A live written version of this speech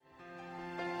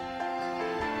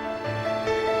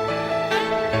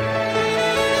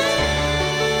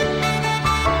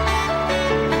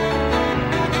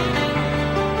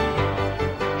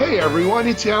everyone,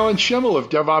 it's Alan Schimmel of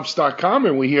DevOps.com,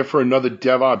 and we're here for another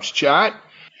DevOps chat.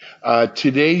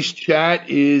 Today's chat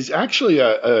is actually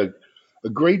a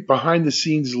great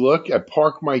behind-the-scenes look at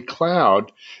Park My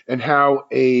Cloud and how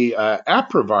a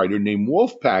app provider named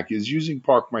Wolfpack is using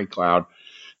Park My Cloud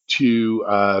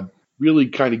to really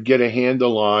kind of get a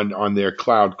handle on their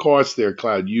cloud costs, their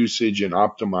cloud usage, and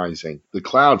optimizing the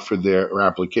cloud for their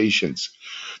applications.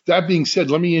 That being said,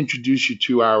 let me introduce you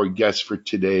to our guest for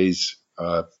today's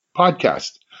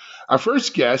podcast. Our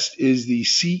first guest is the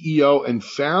CEO and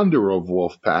founder of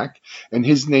Wolfpack, and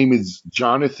his name is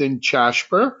Jonathan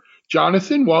Chashper.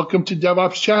 Jonathan, welcome to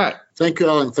DevOps Chat. Thank you,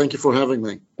 Alan. Thank you for having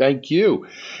me. Thank you.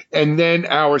 And then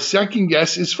our second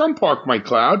guest is from Park My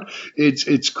Cloud.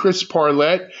 It's Chris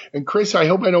Parlett. And Chris, I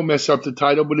hope I don't mess up the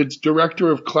title, but it's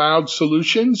Director of Cloud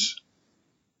Solutions.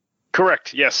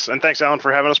 Correct. Yes. And thanks, Alan,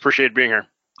 for having us. Appreciate being here.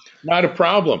 Not a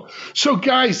problem. So,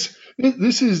 guys,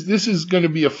 this is going to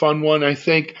be a fun one, I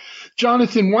think.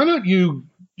 Jonathan, why don't you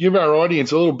give our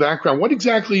audience a little background? What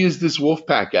exactly is this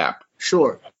Wolfpack app?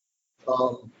 Sure.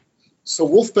 So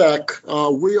Wolfpack,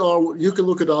 you can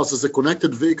look at us as a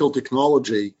connected vehicle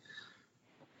technology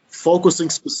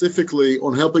focusing specifically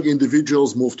on helping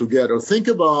individuals move together. Think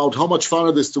about how much fun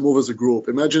it is to move as a group.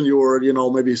 Imagine you're,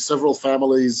 maybe several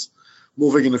families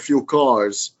moving in a few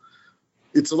cars.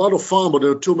 It's a lot of fun, but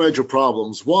there are two major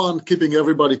problems. One, keeping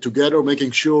everybody together,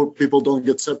 making sure people don't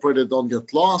get separated, don't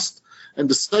get lost. And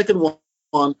the second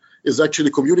one is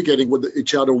actually communicating with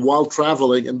each other while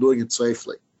traveling and doing it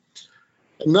safely.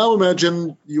 And now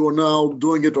imagine you are now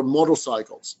doing it on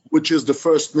motorcycles, which is the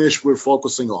first niche we're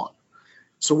focusing on.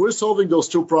 So we're solving those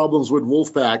two problems with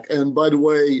Wolfpack. And by the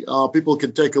way, people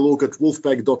can take a look at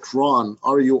wolfpack.run,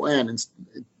 R-U-N,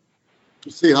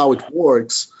 to see how it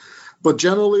works. But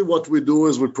generally what we do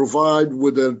is we provide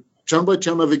with a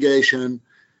turn-by-turn navigation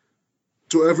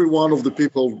to every one of the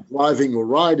people driving or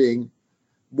riding,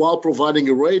 while providing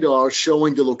a radar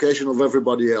showing the location of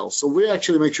everybody else. So we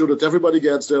actually make sure that everybody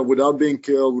gets there without being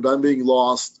killed, without being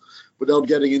lost, without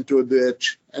getting into a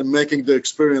ditch, and making the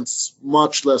experience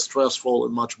much less stressful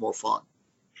and much more fun.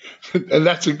 And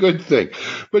that's a good thing.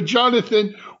 But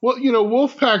Jonathan, well,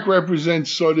 Wolfpack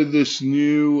represents sort of this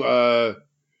new,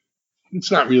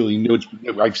 it's not really new.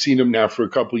 I've seen them now for a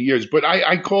couple of years, but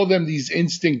I call them these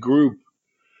instant group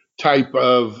type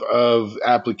of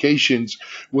applications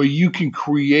where you can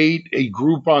create a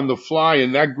group on the fly,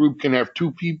 and that group can have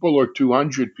 2 people or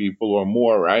 200 people or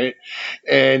more, right?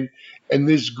 And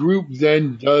this group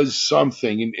then does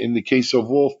something. In the case of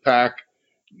Wolfpack,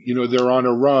 they're on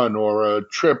a run or a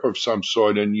trip of some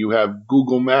sort, and you have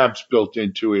Google Maps built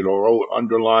into it or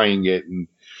underlying it, and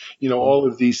all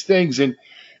of these things.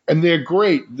 And they're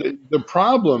great. The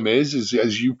problem is,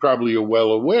 as you probably are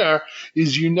well aware,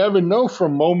 is you never know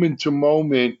from moment to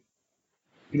moment,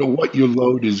 what your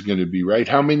load is going to be, right?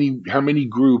 How many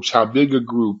groups, how big a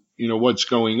group, what's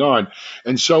going on.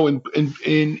 And so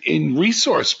in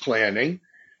resource planning,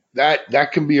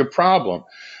 that can be a problem.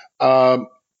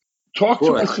 Talk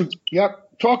to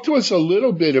us a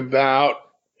little bit about,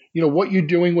 what you're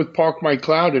doing with Park My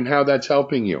Cloud and how that's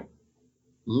helping you.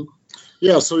 Mm-hmm.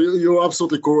 Yeah, so you're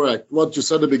absolutely correct. What you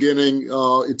said at the beginning,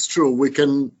 it's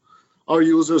true. Our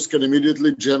users can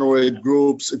immediately generate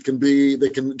groups. They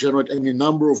can generate any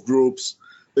number of groups.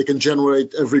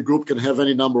 Every group can have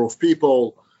any number of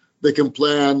people. They can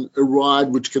plan a ride,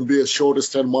 which can be as short as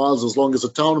 10 miles, as long as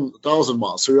 1,000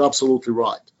 miles. So you're absolutely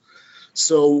right.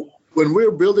 So when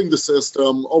we're building the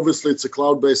system, obviously it's a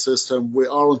cloud-based system. We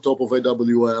are on top of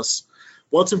AWS.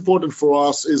 What's important for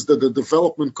us is that the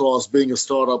development cost, being a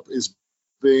startup, is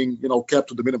being kept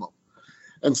to the minimum.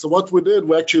 And so what we did,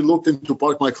 we actually looked into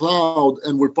Park My Cloud,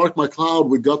 and with Park My Cloud,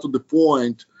 we got to the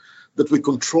point that we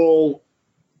control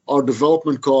our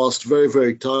development cost very,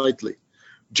 very tightly.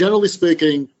 Generally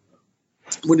speaking,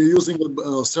 when you're using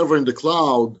a server in the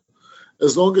cloud,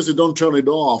 as long as you don't turn it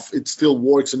off, it still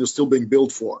works and you're still being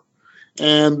billed for.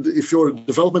 And if your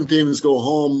development teams go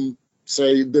home,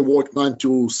 say they work 9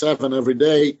 to 7 every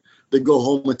day, they go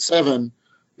home at 7,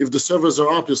 if the servers are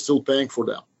up, you're still paying for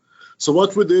them. So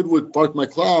what we did with Park My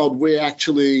Cloud, we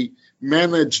actually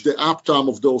manage the uptime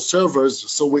of those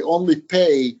servers, so we only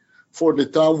pay for the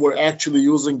time we're actually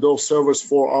using those servers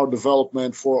for our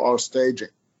development, for our staging.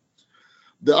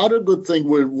 The other good thing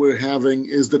we're having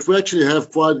is that we actually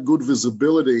have quite good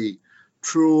visibility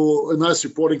through a nice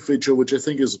reporting feature, which I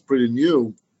think is pretty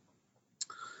new,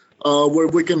 where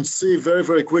we can see very,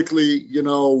 very quickly,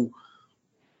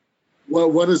 well,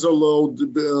 when is our load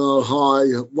high?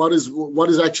 What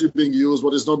is actually being used?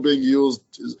 What is not being used?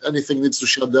 Anything needs to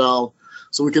shut down.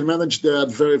 So we can manage that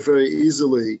very, very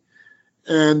easily.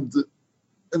 And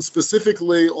and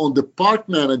specifically on the park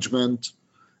management,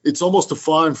 it's almost a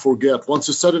fire and forget. Once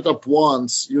you set it up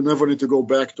once, you never need to go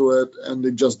back to it, and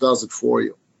it just does it for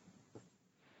you.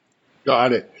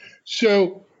 Got it.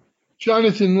 So,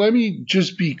 Jonathan, let me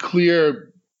just be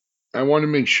clear. I want to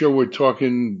make sure we're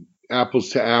talking apples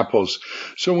to apples.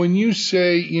 So when you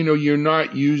say, you're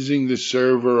not using the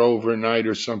server overnight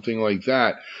or something like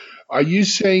that, are you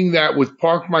saying that with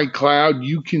Park My Cloud,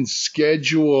 you can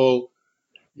schedule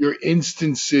your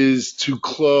instances to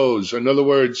close? In other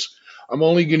words, I'm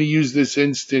only going to use this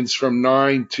instance from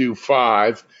 9 to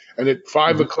 5. And at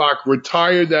 5 o'clock,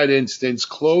 retire that instance,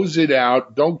 close it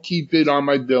out, don't keep it on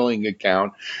my billing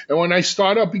account. And when I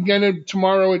start up again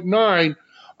tomorrow at 9,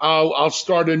 I'll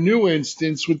start a new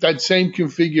instance with that same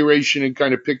configuration and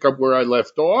kind of pick up where I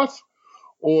left off?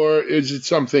 Or is it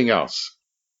something else?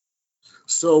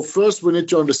 So first, we need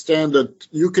to understand that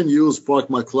you can use Park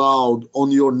My Cloud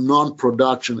on your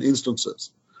non-production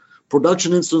instances.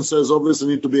 Production instances obviously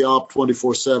need to be up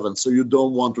 24/7, so you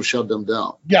don't want to shut them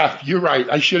down. Yeah, you're right.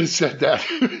 I should have said that.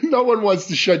 No one wants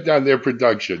to shut down their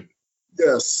production.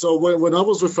 Yes. So when I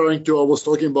was referring to, I was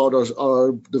talking about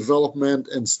our development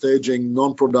and staging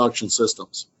non-production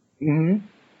systems. Mm-hmm.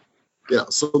 Yeah.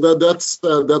 So that's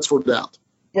for that.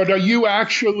 But are you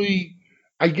actually,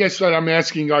 I guess what I'm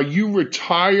asking, are you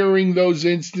retiring those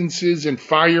instances and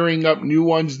firing up new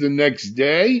ones the next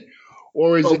day?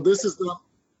 Or is it? This is done.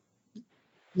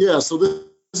 Yeah. So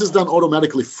this is done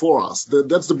automatically for us.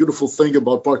 That's the beautiful thing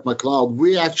about Park My Cloud.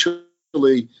 We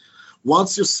actually,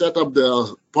 once you set up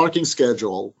the parking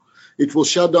schedule, it will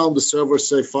shut down the server,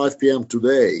 say 5 p.m.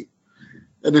 today,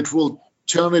 and it will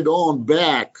turn it on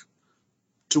back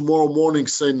tomorrow morning,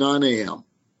 say 9 a.m.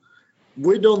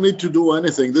 We don't need to do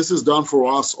anything. This is done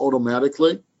for us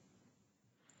automatically.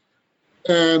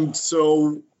 And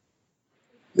so,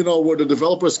 when the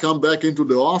developers come back into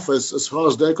the office, as far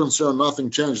as they're concerned, nothing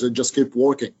changed. They just keep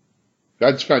working.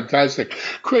 That's fantastic.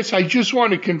 Chris, I just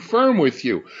want to confirm with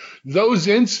you, those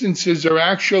instances are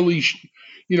actually,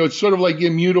 it's sort of like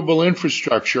immutable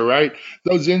infrastructure, right?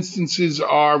 Those instances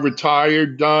are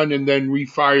retired, done, and then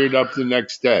refired up the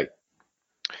next day.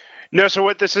 No, so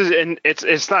what this is, and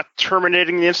it's not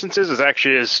terminating the instances, it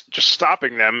actually is just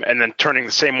stopping them and then turning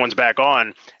the same ones back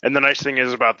on. And the nice thing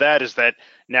is about that is that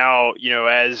now,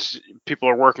 as people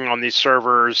are working on these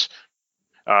servers,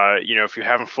 if you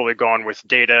haven't fully gone with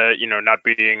data, not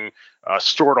being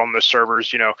stored on the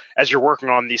servers, as you're working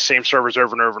on these same servers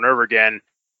over and over and over again,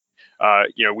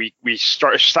 we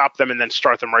stop them and then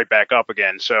start them right back up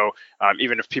again. So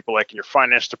even if people like in your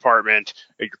finance department,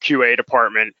 or your QA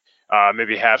department,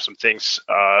 maybe have some things,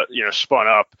 spun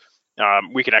up,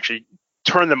 we can actually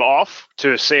turn them off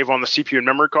to save on the CPU and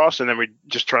memory costs, and then we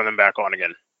just turn them back on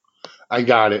again. I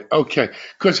got it. Okay.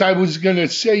 Because I was going to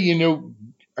say,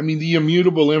 the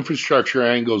immutable infrastructure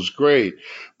angle is great,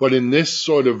 but in this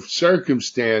sort of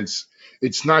circumstance,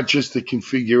 it's not just the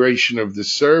configuration of the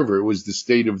server, it was the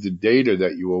state of the data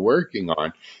that you were working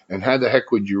on. And how the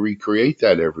heck would you recreate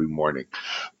that every morning?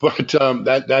 But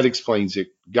that explains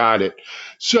it. Got it.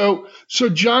 So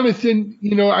Jonathan,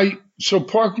 so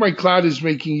Park My Cloud is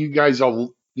making you guys a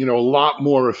lot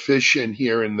more efficient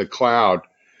here in the cloud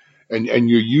and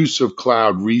your use of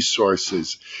cloud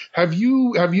resources. Have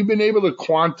you been able to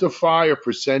quantify a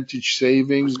percentage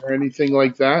savings or anything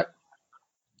like that?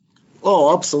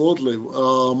 Oh, absolutely.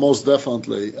 Most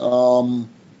definitely.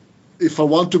 If I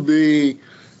want to be,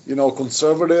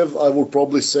 conservative, I would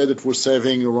probably say that we're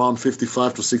saving around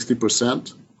 55 to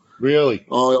 60%. Really?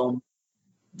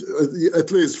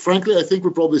 At least, frankly, I think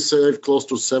we probably save close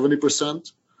to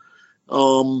 70%.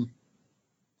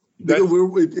 Because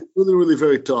it's really, really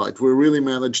very tight. We really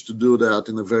managed to do that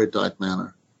in a very tight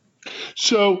manner.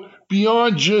 So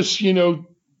beyond just,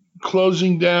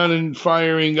 closing down and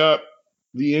firing up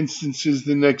the instances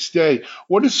the next day,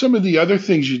 what are some of the other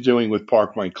things you're doing with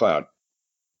Park My Cloud?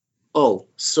 Oh,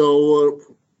 so,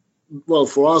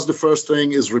 for us, the first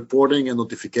thing is reporting and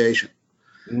notification.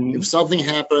 Mm-hmm. If something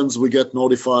happens, we get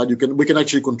notified. We can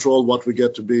actually control what we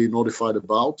get to be notified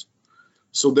about.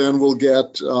 So then we'll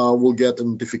get a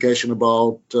notification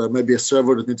about maybe a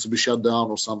server that needs to be shut down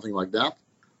or something like that.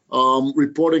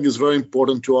 Reporting is very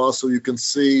important to us, so you can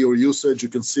see your usage, you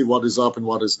can see what is up and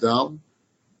what is down.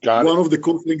 One of the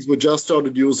cool things we just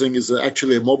started using is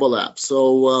actually a mobile app.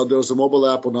 So there's a mobile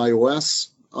app on iOS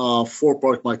for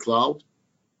Park My Cloud.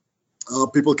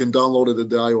 People can download it at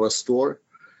the iOS store.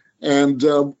 And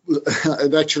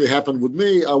it actually happened with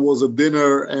me. I was at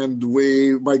dinner, and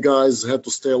my guys had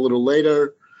to stay a little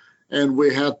later, and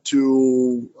we had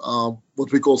to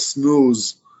what we call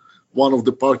snooze one of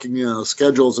the parking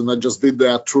schedules, and I just did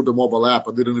that through the mobile app.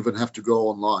 I didn't even have to go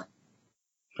online.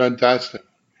 Fantastic.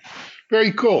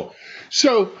 Very cool.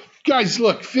 So, guys,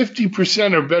 look,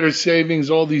 50% or better savings,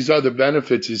 all these other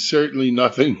benefits is certainly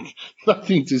nothing,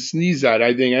 nothing to sneeze at.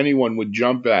 I think anyone would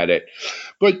jump at it.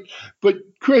 But,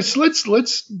 Chris,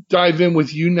 let's dive in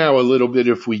with you now a little bit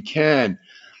if we can.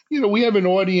 We have an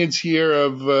audience here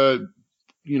of,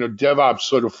 DevOps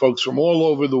sort of folks from all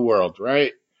over the world,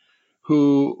 right?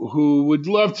 Who would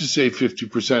love to save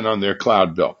 50% on their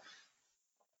cloud bill.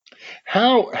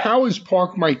 How is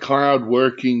Park My Cloud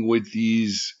working with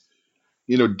these,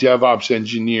 DevOps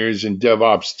engineers and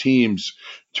DevOps teams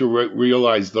to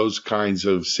realize those kinds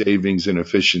of savings and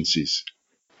efficiencies?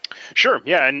 Sure.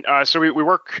 Yeah. And so we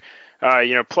work,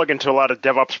 plug into a lot of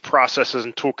DevOps processes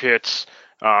and toolkits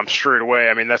straight away.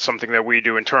 I mean, that's something that we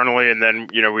do internally. And then,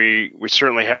 we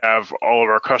certainly have all of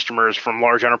our customers from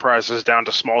large enterprises down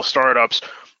to small startups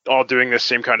all doing this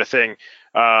same kind of thing.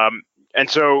 And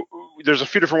so there's a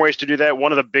few different ways to do that.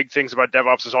 One of the big things about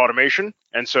DevOps is automation.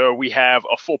 And so we have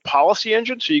a full policy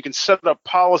engine. So you can set up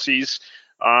policies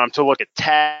to look at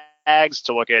tags,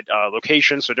 to look at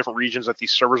locations, so different regions that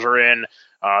these servers are in,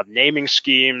 naming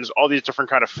schemes, all these different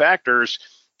kind of factors.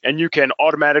 And you can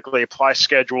automatically apply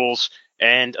schedules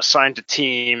and assign to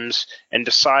teams and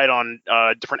decide on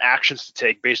different actions to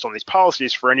take based on these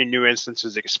policies for any new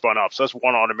instances that get spun up. So that's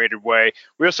one automated way.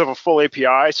 We also have a full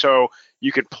API, so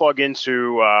you could plug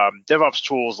into DevOps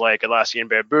tools like Atlassian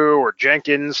Bamboo or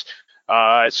Jenkins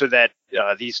so that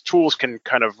these tools can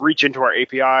kind of reach into our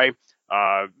API,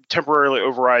 temporarily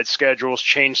override schedules,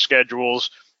 change schedules.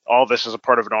 All this is a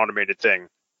part of an automated thing.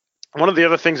 One of the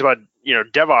other things about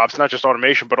DevOps, not just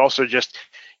automation, but also just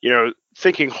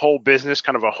thinking whole business,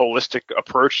 kind of a holistic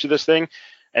approach to this thing.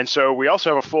 And so we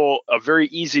also have a very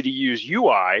easy to use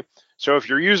UI. So if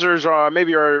your users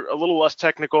maybe are a little less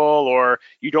technical, or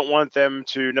you don't want them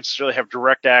to necessarily have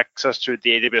direct access to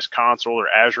the AWS console or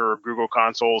Azure or Google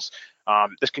consoles,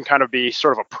 this can kind of be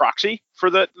sort of a proxy for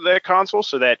that console,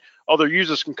 so that other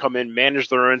users can come in, manage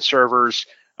their own servers.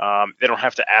 They don't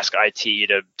have to ask IT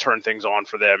to turn things on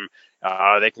for them.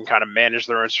 They can kind of manage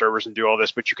their own servers and do all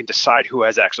this, but you can decide who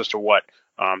has access to what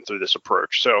through this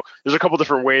approach. So there's a couple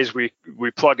different ways we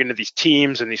plug into these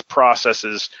teams and these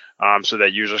processes so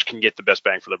that users can get the best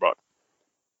bang for their buck.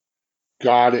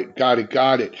 Got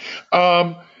it.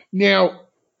 Now,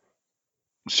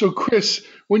 so Chris,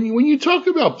 when you talk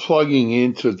about plugging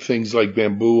into things like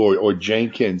Bamboo or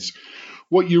Jenkins,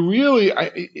 what you really, I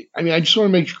just want to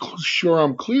make sure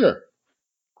I'm clear.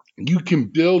 You can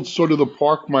build sort of the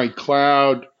Park My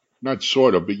Cloud, not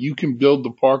sort of, but you can build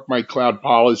the Park My Cloud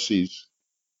policies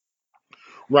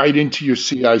right into your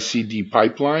CI/CD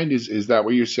pipeline. Is that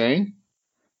what you're saying?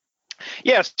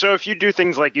 Yes. So if you do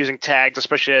things like using tags,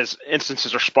 especially as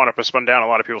instances are spun up and spun down, a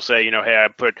lot of people say, hey, I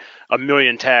put 1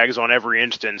 million tags on every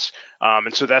instance.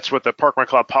 And so that's what the Park My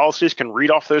Cloud policies can read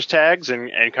off those tags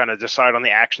and kind of decide on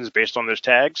the actions based on those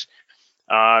tags.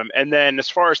 And then as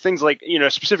far as things like,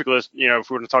 specifically, if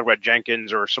we want to talk about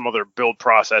Jenkins or some other build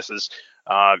processes,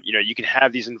 you can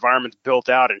have these environments built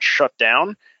out and shut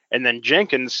down. And then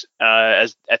Jenkins,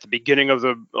 as at the beginning of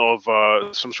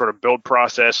some sort of build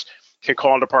process, can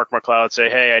call into Park My Cloud, say,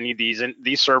 hey, I need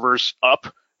these servers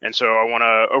up. And so I want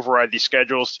to override these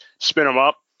schedules, spin them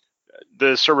up.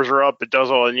 The servers are up. It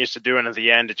does all it needs to do. And at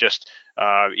the end, it just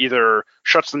either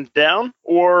shuts them down,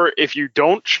 or if you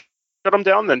don't shut them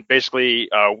down, then basically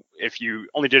if you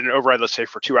only did an override, let's say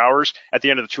for 2 hours, at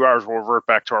the end of the 2 hours, we'll revert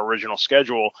back to our original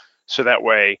schedule. So that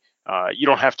way you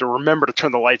don't have to remember to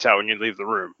turn the lights out when you leave the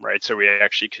room, right? So we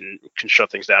actually can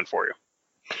shut things down for you.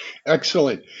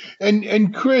 Excellent.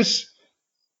 And Chris,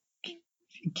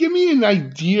 give me an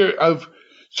idea of,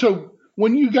 so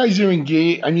when you guys are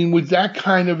engaged, with that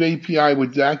kind of API,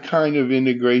 with that kind of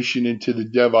integration into the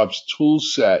DevOps tool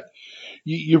set,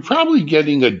 you're probably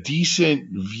getting a decent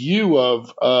view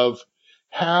of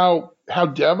how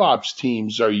DevOps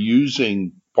teams are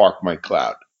using Park My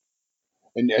Cloud.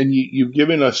 And you've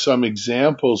given us some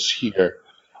examples here.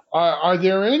 Are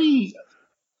there any,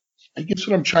 I guess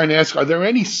what I'm trying to ask, are there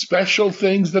any special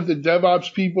things that the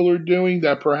DevOps people are doing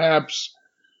that perhaps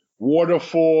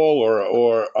Waterfall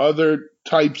or other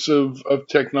types of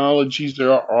technologies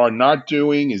are not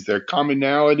doing? Is there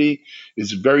commonality?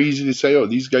 Is it very easy to say, oh,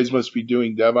 these guys must be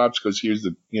doing DevOps because here's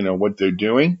what they're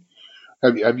doing?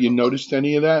 Have you noticed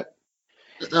any of that?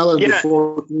 Alan, yeah.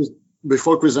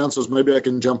 Before Chris answers, maybe I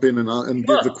can jump in and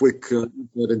Sure. give a quick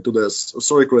insight into this.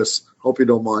 Sorry, Chris. Hope you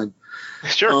don't mind.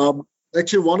 Sure.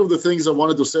 Actually, one of the things I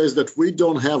wanted to say is that we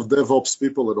don't have DevOps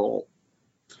people at all.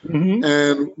 Mm-hmm.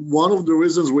 And one of the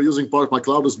reasons we're using Park My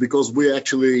Cloud is because we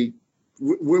actually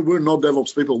we're not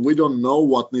DevOps people. We don't know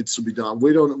what needs to be done.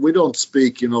 We don't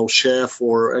speak, Chef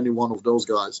or any one of those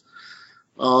guys.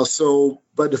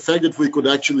 But the fact that we could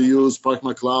actually use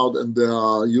ParkMyCloud and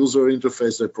the user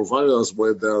interface they provided us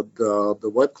with,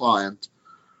 the web client,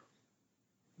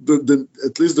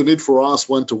 at least the need for us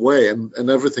went away, and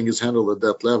everything is handled at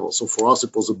that level. So for us,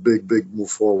 it was a big move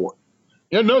forward.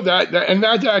 Yeah, no,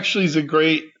 that actually is a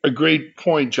great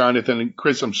point, Jonathan. And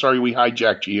Chris, I'm sorry we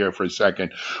hijacked you here for a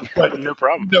second, but no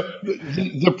problem.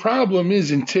 The problem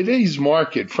is, in today's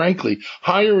market, frankly,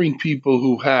 hiring people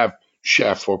who have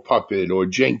Chef or Puppet or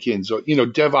Jenkins or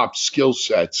DevOps skill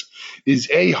sets is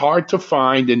A, hard to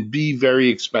find, and B, very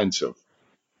expensive,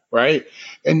 right?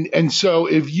 And so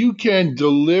if you can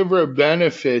deliver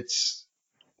benefits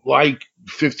like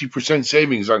 50%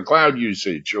 savings on cloud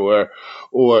usage, or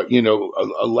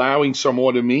allowing some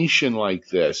automation like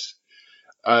this,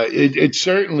 it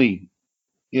certainly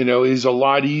is a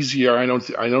lot easier. I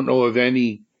don't know of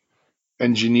any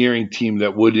engineering team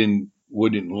that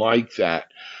wouldn't like that.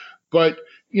 But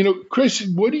Chris,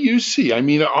 what do you see? I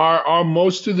mean, are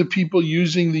most of the people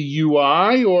using the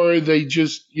UI, or are they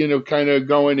just kind of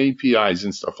going APIs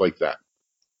and stuff like that?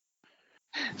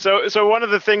 So one of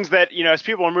the things that, as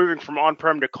people are moving from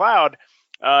on-prem to cloud,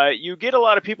 you get a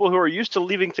lot of people who are used to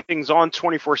leaving things on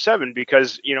 24/7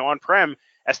 because, on-prem,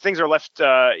 as things are left,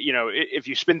 if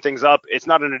you spin things up, it's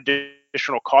not an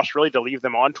additional cost really to leave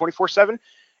them on 24/7.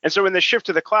 And so when they shift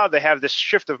to the cloud, they have this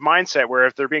shift of mindset where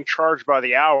if they're being charged by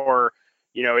the hour,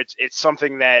 it's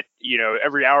something that,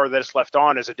 every hour that is left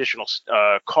on is additional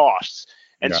costs.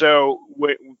 And so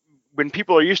when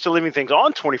people are used to leaving things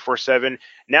on 24/7,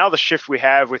 now the shift we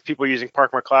have with people using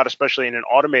ParkMyCloud, especially in an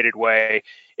automated way,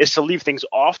 is to leave things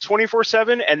off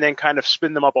 24/7 and then kind of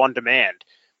spin them up on demand.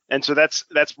 And so that's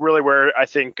really where I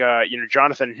think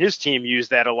Jonathan and his team use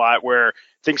that a lot, where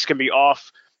things can be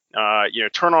off,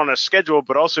 turn on a schedule,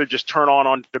 but also just turn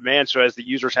on demand. So as the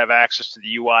users have access to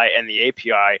the UI and the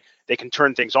API, they can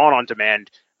turn things on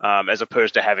demand, as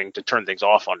opposed to having to turn things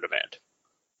off on demand.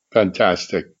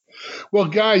 Fantastic. Well,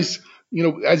 guys,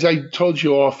 as I told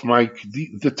you off mic,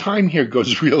 the time here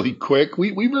goes really quick.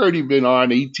 We've already been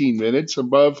on 18 minutes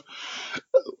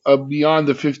beyond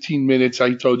the 15 minutes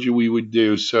I told you we would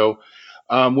do. So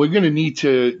we're going to need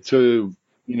to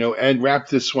and wrap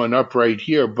this one up right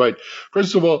here. But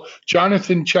first of all,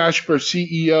 Jonathan Chashper,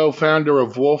 CEO, founder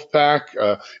of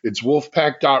Wolfpack. It's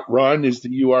wolfpack.run is the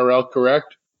URL,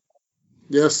 correct?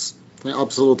 Yes,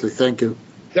 absolutely. Thank you.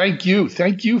 Thank you.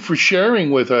 Thank you for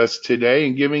sharing with us today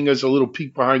and giving us a little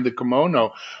peek behind the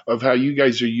kimono of how you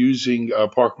guys are using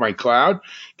ParkMyCloud.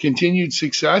 Continued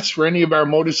success for any of our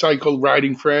motorcycle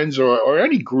riding friends or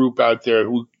any group out there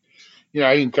who,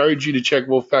 I encourage you to check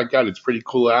Wolfpack out. It's a pretty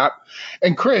cool app.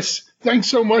 And Chris, thanks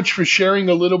so much for sharing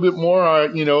a little bit more, a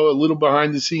little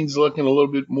behind the scenes look and a little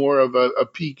bit more of a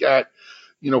peek at,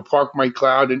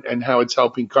 ParkMyCloud and how it's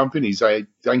helping companies.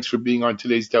 Thanks for being on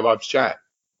today's DevOps Chat.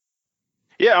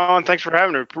 Yeah, Alan, thanks for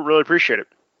having me. Really appreciate it.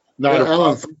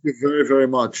 Alan, thank you very, very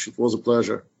much. It was a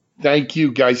pleasure. Thank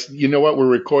you, guys. You know what? We're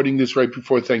recording this right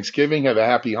before Thanksgiving. Have a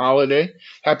happy holiday.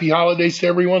 Happy holidays to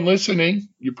everyone listening.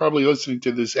 You're probably listening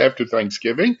to this after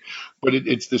Thanksgiving, but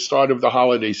it's the start of the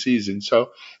holiday season.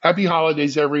 So happy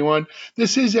holidays, everyone.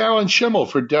 This is Alan Shimel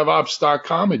for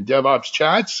DevOps.com and DevOps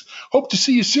Chats. Hope to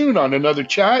see you soon on another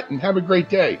chat, and have a great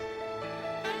day.